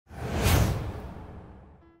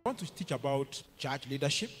want to teach about church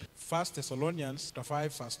leadership. 1 Thessalonians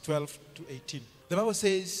 5 verse 12 to 18. The Bible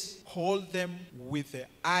says, hold them with the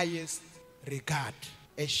highest regard.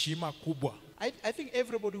 Heshima kubwa. I think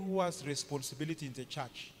everybody who has responsibility in the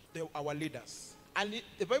church, our leaders. And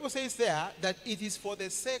the Bible says there that it is for the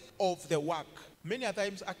sake of the work. Many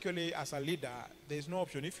times, actually, as a leader, there is no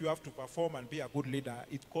option. If you have to perform and be a good leader,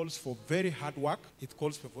 it calls for very hard work. It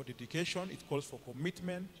calls for dedication. It calls for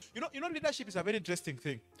commitment. You know, leadership is a very interesting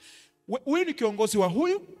thing. Huyu ni kiongozi wa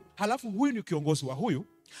huyu, halafu huyu ni kiongozi wa huyu,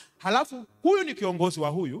 halafu huyu ni kiongozi wa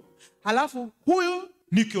huyu, halafu huyu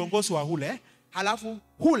ni kiongozi wa hule, halafu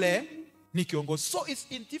hule ni kiongozi. So it's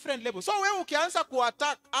in different levels. So wewe ukianza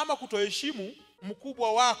kuattack ama kutoheshimu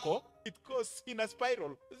mkubwa wako, it goes in a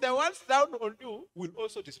spiral. The ones down on you will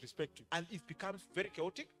also disrespect you. And it becomes very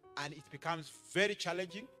chaotic and it becomes very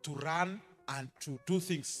challenging to run and to do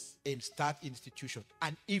things in start institution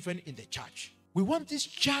and even in the church. We want this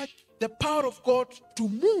church, the power of God, to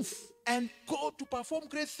move and go to perform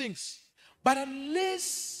great things. But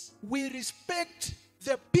unless we respect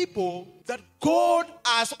the people that God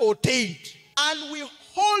has ordained and we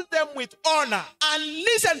hold them with honor and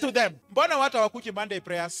listen to them. Mbona watu hawakuji Monday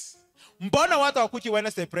prayers? Mbona watu hawakuji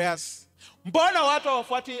Wednesday prayers? Mbona watu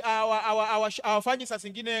hawafuati hawafanyi saa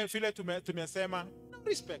zingine vile tumesema? No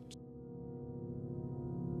respect.